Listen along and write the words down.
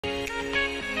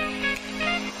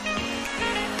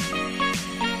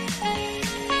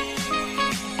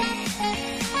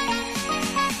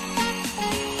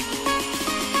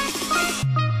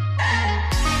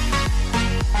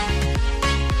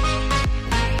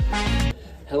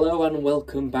and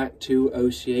welcome back to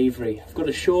OC Avery. I've got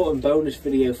a short and bonus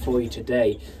video for you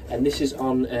today, and this is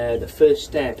on the first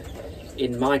step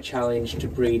in my challenge to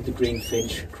breed the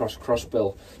Greenfinch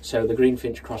Crossbill, so the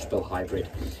Greenfinch Crossbill hybrid.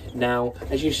 Now,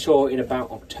 as you saw in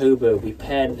about October, we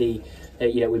paired the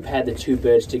two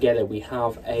birds together. We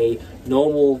have a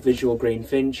normal visual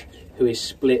Greenfinch who is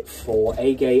split for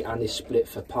agate and is split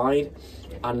for pied,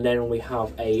 and then we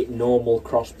have a normal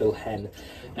Crossbill hen,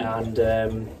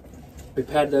 and we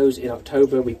paired those in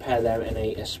October. We paired them in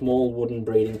a small wooden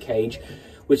breeding cage,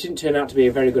 which didn't turn out to be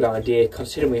a very good idea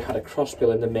considering we had a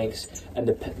Crossbill in the mix, and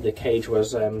the cage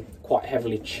was quite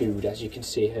heavily chewed. As you can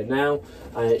see her now,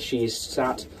 she is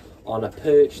sat on a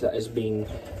perch that has been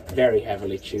very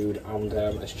heavily chewed and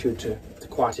has chewed to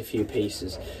quite a few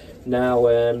pieces. Now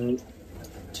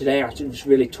today I just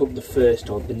really took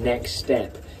the next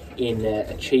step in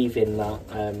achieving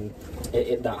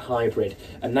that hybrid,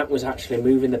 and that was actually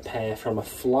moving the pair from a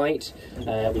flight.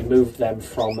 We moved them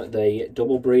from the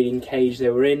double breeding cage they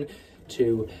were in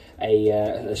to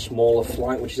a smaller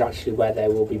flight, which is actually where they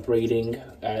will be breeding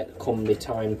come the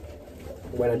time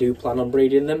when I do plan on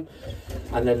breeding them.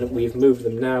 And then we've moved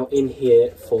them now in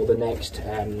here for the next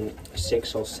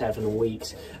 6 or 7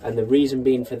 weeks, and the reason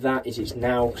being for that is it's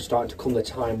now starting to come the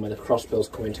time when the crossbills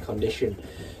come into condition.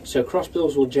 So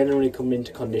crossbills will generally come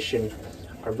into condition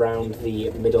around the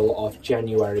middle of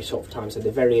January sort of time, so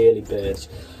they're very early birds,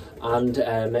 and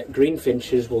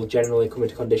greenfinches will generally come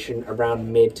into condition around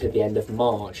mid to the end of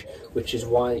March, which is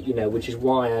why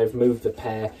I've moved the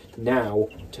pair now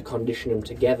to condition them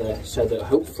together, so that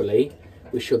hopefully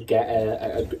we should get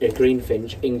a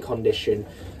greenfinch in condition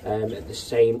at the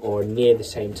same or near the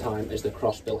same time as the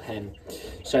crossbill hen.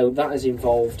 So that has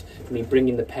involved me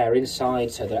bringing the pair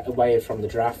inside so they're away from the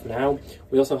draft now.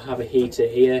 We also have a heater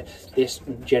here. This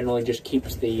generally just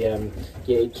keeps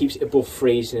it keeps it above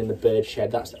freezing in the bird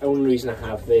shed. That's the only reason I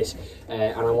have this,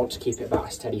 and I want to keep it about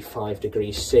a steady 5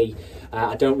 degrees C.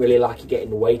 I don't really like it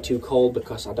getting way too cold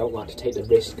because I don't like to take the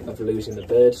risk of losing the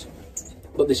birds,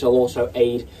 but this will also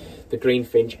aid the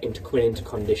greenfinch into coming into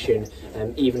condition,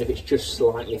 even if it's just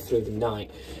slightly through the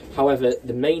night. However,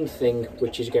 the main thing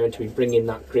which is going to be bringing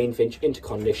that greenfinch into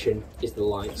condition is the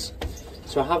lights.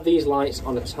 So I have these lights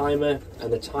on a timer,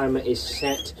 and the timer is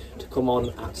set to come on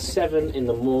at 7 in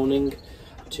the morning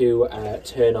to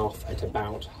turn off at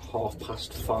about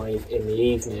 5:30 in the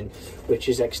evening, which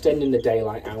is extending the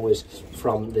daylight hours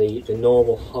from the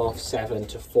normal 7:30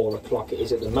 to 4 o'clock it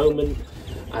is at the moment.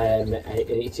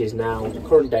 It is now, the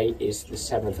current date is the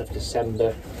 7th of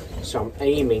December, so I'm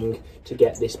aiming to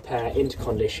get this pair into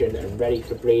condition and ready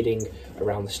for breeding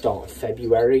around the start of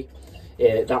February.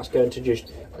 That's going to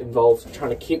just involve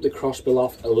trying to keep the crossbill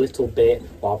off a little bit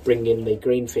while bringing the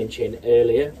greenfinch in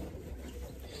earlier.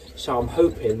 So I'm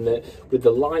hoping that with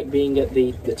the light being at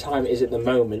the time it is at the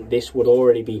moment, this would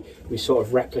already be sort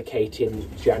of replicating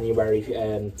January,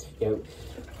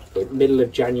 middle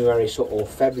of January sort of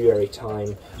February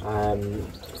time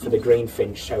for the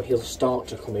greenfinch. So he'll start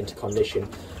to come into condition,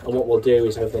 and what we'll do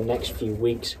is over the next few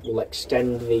weeks we'll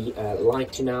extend the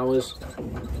lighting hours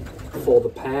for the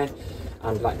pair,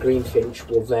 and that greenfinch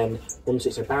will then, once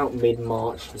it's about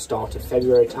mid-March, the start of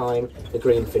February time, the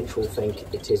greenfinch will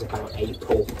think it is about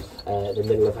April, the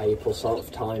middle of April sort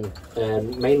of time,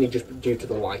 mainly just due to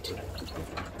the lighting.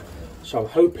 So I'm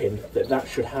hoping that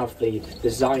should have the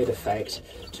desired effect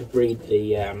to breed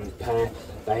the pair.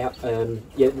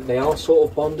 They are sort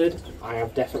of bonded. I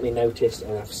have definitely noticed,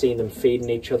 and I've seen them feeding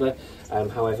each other.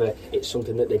 However, it's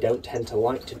something that they don't tend to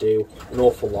like to do an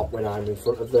awful lot when I'm in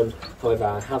front of them. However,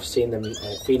 I have seen them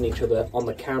feeding each other on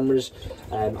the cameras.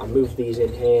 I moved these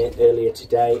in here earlier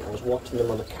today. I was watching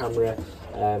them on the camera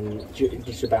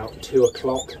just about 2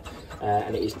 o'clock,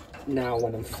 and it is now,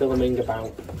 when I'm filming,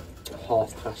 about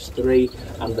 3:30,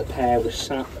 and the pair was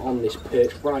sat on this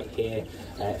perch right here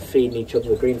feeding each other.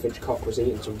 The greenfinch cock was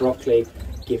eating some broccoli,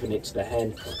 giving it to the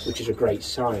hen, which is a great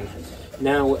sign.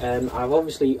 Now I've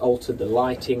obviously altered the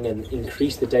lighting and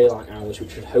increased the daylight hours,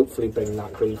 which should hopefully bring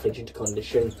that greenfinch into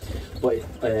condition, but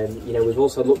we've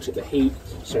also looked at the heat,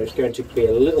 so it's going to be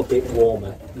a little bit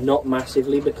warmer, not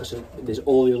massively, because there's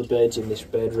all the other birds in this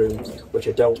bird room which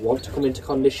I don't want to come into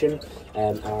condition,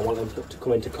 and I want them to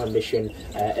come into condition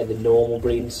at the normal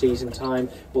breeding season time,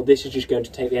 but this is just going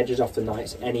to take the edges off the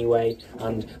nights anyway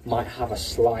and might have a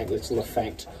slight little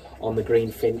effect on the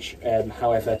greenfinch.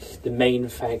 However, the main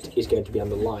effect is going to be on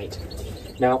the light.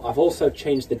 Now, I've also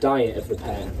changed the diet of the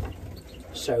pair.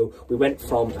 So we went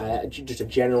from just a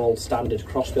general standard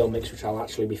Crossbill mix, which I'll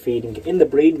actually be feeding in the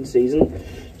breeding season,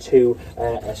 to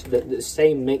the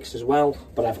same mix as well,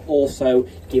 but I've also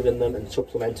given them and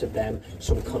supplemented them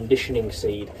some conditioning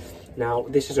seed. Now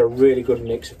this is a really good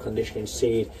mix of conditioning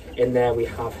seed. In there we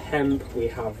have hemp, we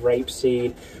have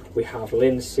rapeseed, we have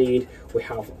linseed, we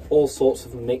have all sorts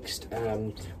of mixed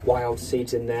wild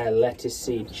seeds in there, lettuce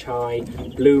seed, chai,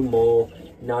 blue moor,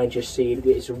 Niger seed.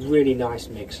 It's a really nice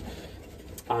mix.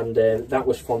 And that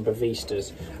was from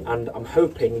Bavistas, and I'm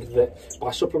hoping that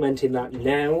by supplementing that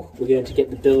now, we're going to get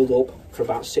the build up for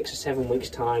about 6 or 7 weeks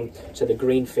time, so the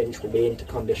Greenfinch will be into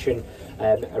condition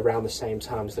around the same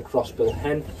time as the Crossbill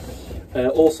hen.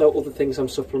 Also, other things I'm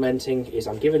supplementing is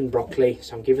I'm giving broccoli,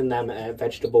 so I'm giving them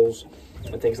vegetables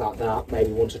and things like that,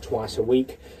 maybe once or twice a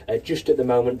week, just at the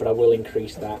moment, but I will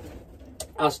increase that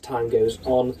as time goes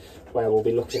on, where we'll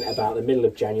be looking at about the middle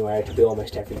of January to be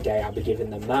almost every day. I'll be giving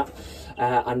them that.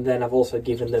 And then I've also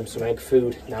given them some egg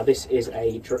food. Now this is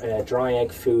a dry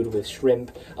egg food with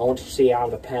shrimp. I want to see how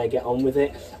the pair get on with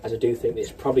it, as I do think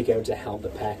it's probably going to help the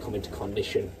pair come into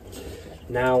condition.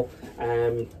 Now,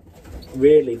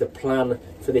 really the plan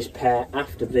for this pair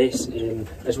after this,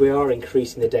 as we are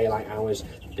increasing the daylight hours,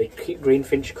 the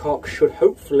Greenfinch cock should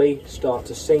hopefully start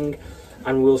to sing,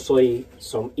 and we'll see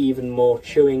some even more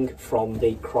chewing from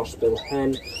the Crossbill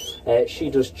hen.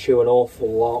 She does chew an awful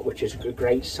lot, which is a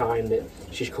great sign that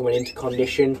she's coming into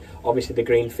condition. Obviously the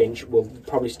Greenfinch will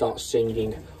probably start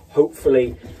singing,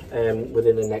 hopefully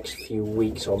within the next few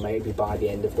weeks, or maybe by the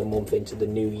end of the month into the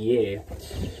new year.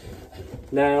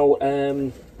 Now,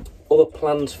 other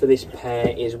plans for this pair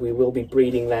is we will be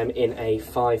breeding them in a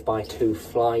 5x2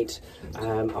 flight.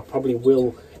 I probably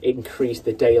will increase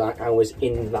the daylight hours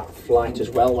in that flight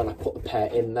as well when I put the pair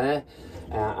in there.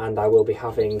 And I will be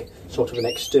having sort of an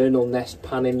external nest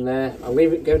pan in there. I'm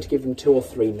going to give them 2 or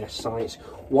 3 nest sites,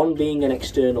 one being an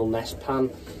external nest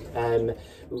pan,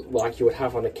 like you would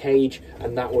have on a cage,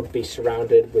 and that would be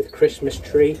surrounded with Christmas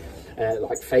tree,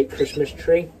 like fake Christmas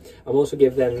tree. I'm also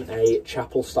give them a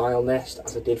chapel style nest,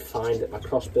 as I did find that my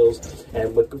Crossbills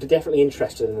were definitely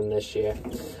interested in them this year,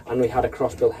 and we had a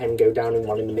Crossbill hen go down in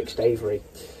one in the mixed aviary.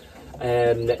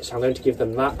 So I'm going to give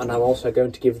them that, and I'm also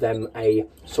going to give them a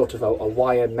sort of a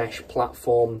wire mesh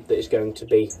platform that is going to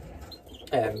be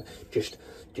just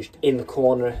in the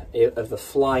corner of the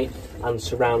flight and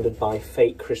surrounded by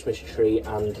fake Christmas tree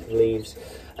and leaves,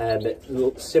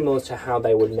 similar to how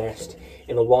they would nest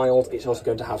in the wild. It's also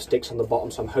going to have sticks on the bottom,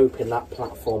 so I'm hoping that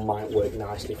platform might work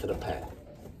nicely for the pair.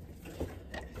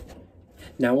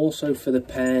 Now also for the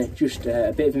pair, just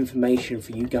a bit of information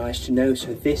for you guys to know.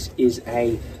 So this is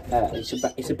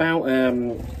it's about I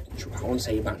want to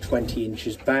say about 20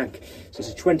 inches back. So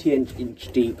it's a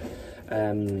 20-inch deep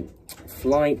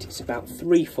flight. It's about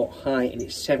 3 foot high and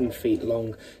it's 7 feet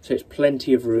long. So it's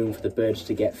plenty of room for the birds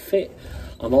to get fit.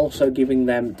 I'm also giving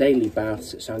them daily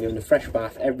baths, so I'm giving a fresh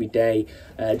bath every day,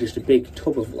 just a big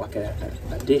tub of like a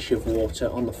dish of water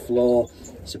on the floor.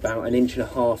 It's about 1.5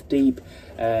 inches deep,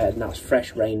 and that's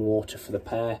fresh rainwater for the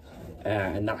pair,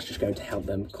 and that's just going to help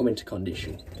them come into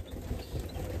condition.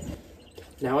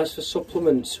 Now as for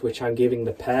supplements which I'm giving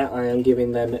the pair, I am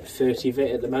giving them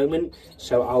 30-vit at the moment,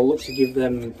 so I'll look to give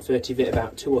them 30-vit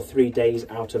about 2 or 3 days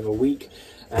out of a week,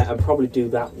 and probably do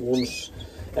that once,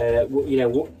 you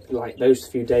know, like those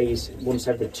few days, once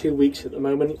every 2 weeks at the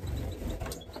moment,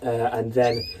 and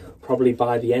then probably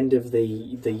by the end of the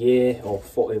year,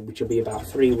 which will be about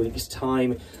 3 weeks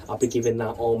time, I'll be giving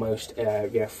that almost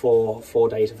 4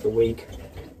 days of the week,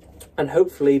 and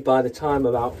hopefully by the time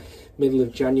about middle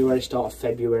of January, start of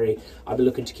February, I'll be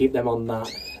looking to keep them on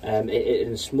that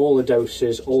in smaller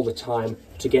doses all the time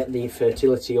to get the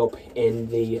fertility up in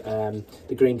the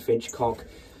Greenfinch cock,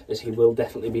 as he will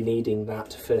definitely be needing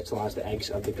that to fertilise the eggs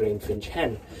of the Greenfinch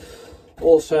hen.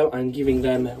 Also, I'm giving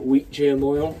them wheat germ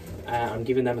oil. I'm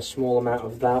giving them a small amount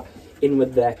of that in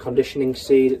with their conditioning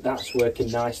seed. That's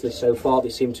working nicely so far. They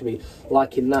seem to be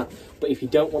liking that. But if you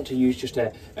don't want to use just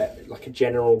like a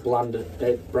general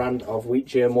brand of wheat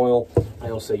germ oil,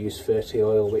 I also use Ferti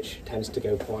oil, which tends to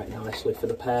go quite nicely for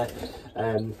the pair.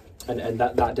 And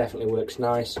that definitely works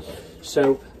nice.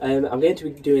 So I'm going to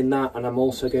be doing that, and I'm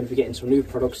also going to be getting some new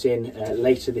products in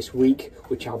later this week,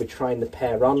 which I'll be trying the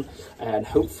pair on, and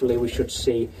hopefully we should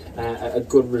see a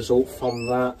good result from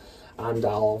that. And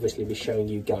I'll obviously be showing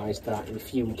you guys that in a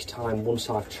few weeks time once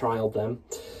I've trialed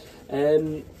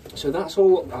them. So that's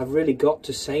all I've really got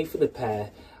to say for the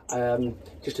pair.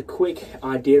 Just a quick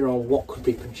idea on what could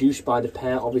be produced by the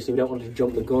pair. Obviously we don't want to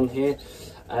jump the gun here.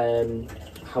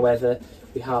 However,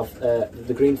 we have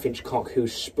the Greenfinch cock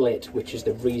who's split, which is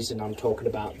the reason I'm talking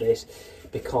about this,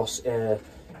 because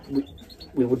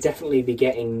we will definitely be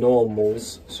getting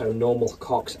normals, so normal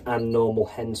cocks and normal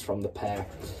hens from the pair,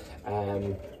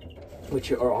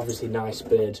 which are obviously nice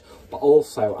birds, but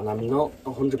also, and I'm not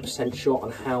 100% sure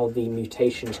on how the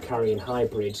mutations carry in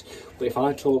hybrids, but if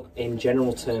I talk in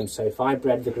general terms, so if I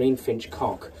bred the Greenfinch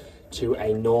cock to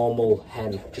a normal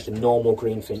hen, just a normal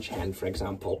Greenfinch hen for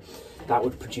example, that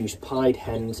would produce pied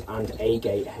hens and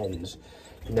agate hens.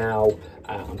 Now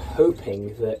I'm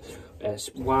hoping that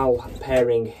while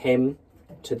pairing him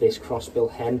to this Crossbill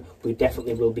hen, we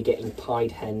definitely will be getting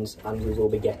pied hens and we will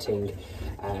be getting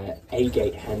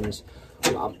agate hens.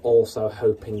 But I'm also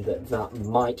hoping that that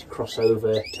might cross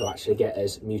over to actually get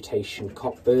us mutation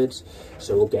cock birds,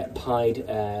 so we'll get pied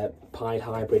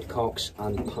hybrid cocks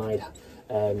and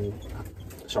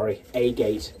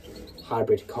agate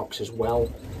hybrid cocks as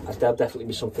well, as there'll definitely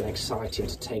be something exciting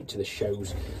to take to the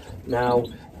shows. Now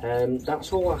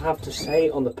that's all I have to say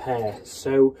on the pair.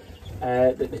 So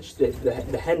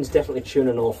the hen's definitely chewing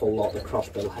an awful lot, the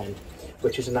Crossbill hen,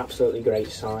 which is an absolutely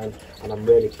great sign, and I'm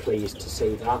really pleased to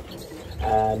see that.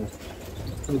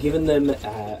 I'm giving them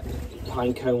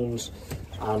pine cones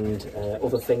and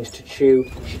other things to chew.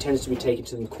 She tends to be taking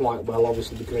to them quite well.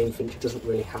 Obviously the Greenfinch doesn't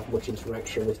really have much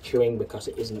interaction with chewing because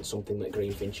it isn't something that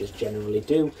Greenfinches generally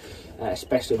do,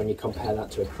 especially when you compare that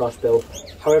to a Crossbill.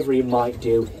 However, you might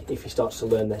do if he starts to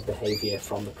learn their behaviour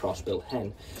from the Crossbill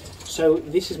hen. So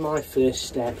this is my first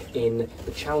step in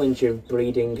the challenge of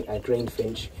breeding a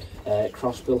Greenfinch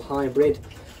Crossbill hybrid,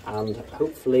 and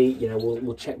hopefully, you know,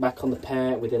 we'll check back on the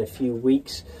pair within a few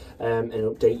weeks and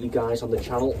update you guys on the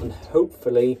channel, and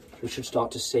hopefully we should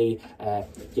start to see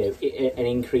you know, an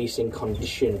increase in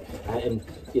condition and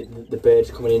the birds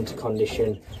coming into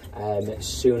condition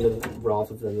sooner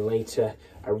rather than later,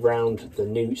 around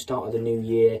the start of the new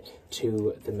year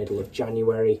to the middle of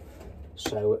January.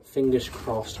 So fingers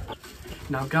crossed.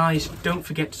 Now guys, don't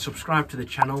forget to subscribe to the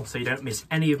channel so you don't miss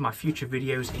any of my future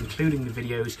videos, including the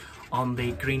videos on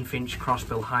the Greenfinch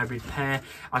Crossbill hybrid pair,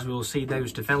 as we will see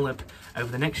those develop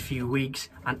over the next few weeks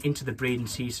and into the breeding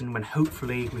season, when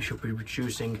hopefully we should be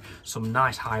producing some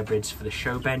nice hybrids for the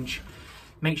show bench.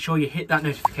 Make sure you hit that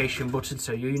notification button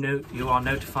so you know you are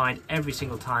notified every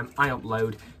single time I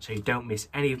upload, so you don't miss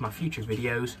any of my future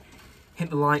videos. Hit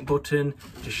the like button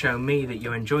to show me that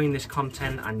you're enjoying this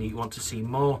content and you want to see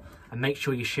more, and make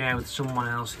sure you share with someone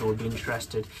else who would be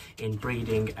interested in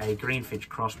breeding a Greenfinch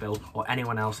Crossbill, or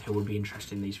anyone else who would be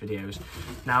interested in these videos.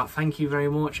 Now, thank you very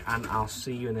much, and I'll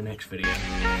see you in the next video.